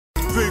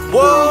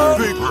What?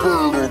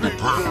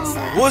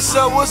 What's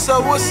up, what's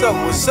up, what's up,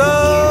 what's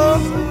up?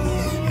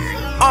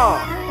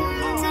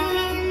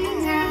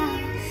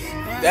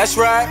 That's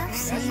right.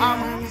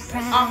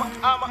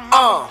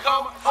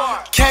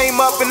 Came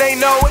up and they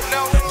know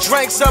it.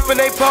 Drinks up and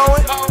they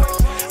pouring.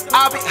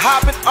 I be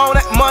hopping on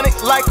that money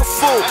like a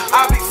fool.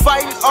 I be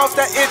fighting off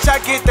that itch, I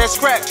get that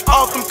scratch.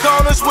 Off them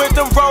corners with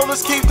them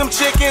rollers, keep them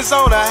chickens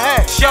on a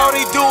hack.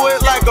 Shorty do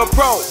it like a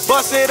pro,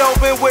 bust it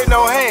open with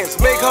no hands.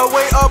 Make her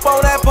way up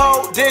on that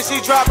pole, then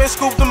she drop and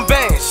scoop them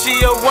bands. She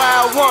a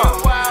wild one,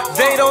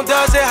 they don't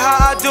does it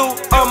how I do.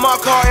 On my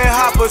car in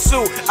hot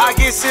pursuit, I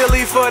get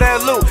silly for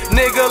that loot.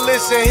 Nigga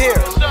listen here,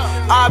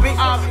 I be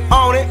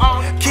on it.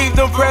 Keep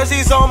them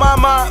prezzies on my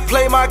mind,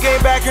 play my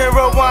game back and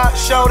rewind.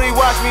 Shorty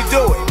watch me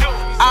do it,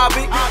 I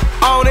be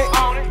on it,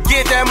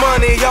 get that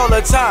money all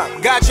the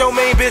time. Got your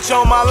main bitch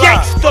on my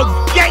line. Gangsta,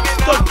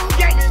 gangsta,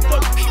 gangsta.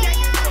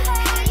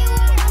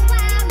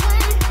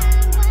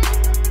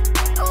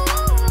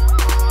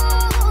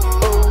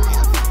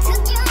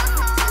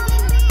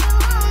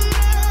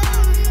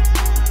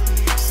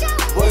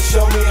 Well,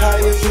 show me how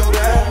you do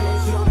that.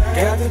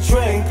 Got the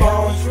drink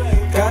on,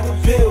 got the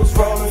pills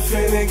rolling,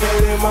 finna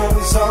get in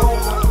mommy's home.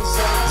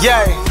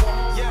 Yeah.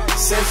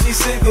 Said she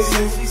sick of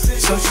you,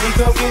 so she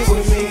come get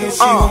with me and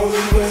she won't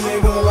leave a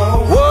nigga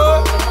alone.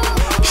 What?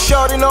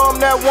 Shorty know I'm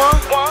that one,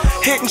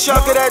 hitting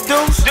chunk of that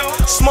deuce,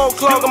 smoke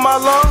clogging my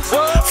lungs,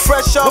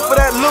 fresh off of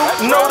that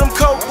loot, know them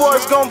coke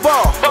boys gon'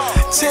 ball.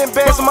 10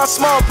 bands in my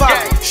small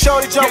pocket,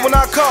 shorty jump when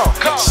I call,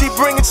 she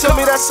bring it to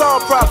me, that's all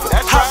profit.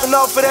 Hopping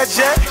off of that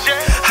jet,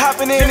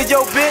 hopping into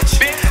your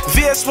bitch,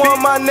 VS1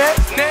 my neck,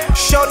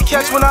 shorty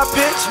catch when I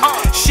pitch,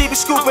 she be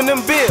scooping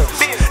them bills,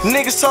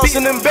 niggas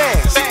tossing them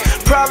bands.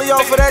 Probably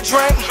off of that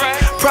drink,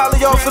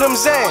 probably off of them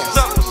Zans.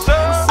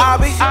 I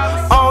be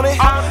on it,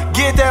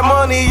 get that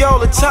money all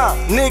the time.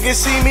 Niggas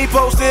see me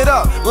posted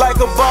up like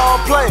a ball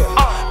player.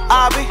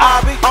 I be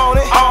on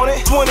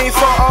it, 24,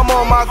 I'm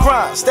on my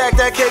grind. Stack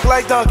that cake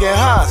like Duncan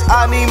Hines,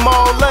 I need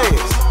more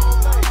layers.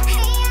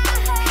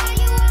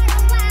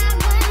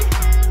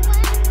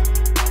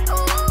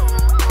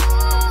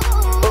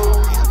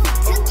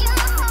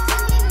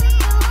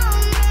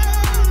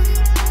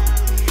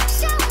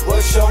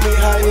 Well, show me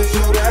how you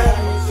do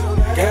that.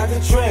 Got the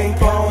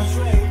drink on,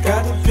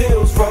 got the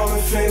pills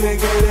rolling, finna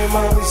get in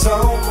mommy's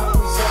home.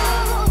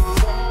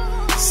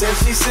 Said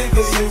she sick of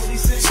you,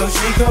 so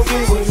she come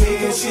get with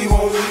me and she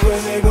won't leave a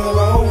nigga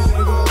alone.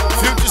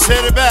 Future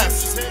said it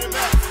best,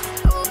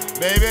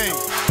 baby.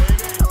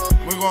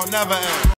 We're gonna never end.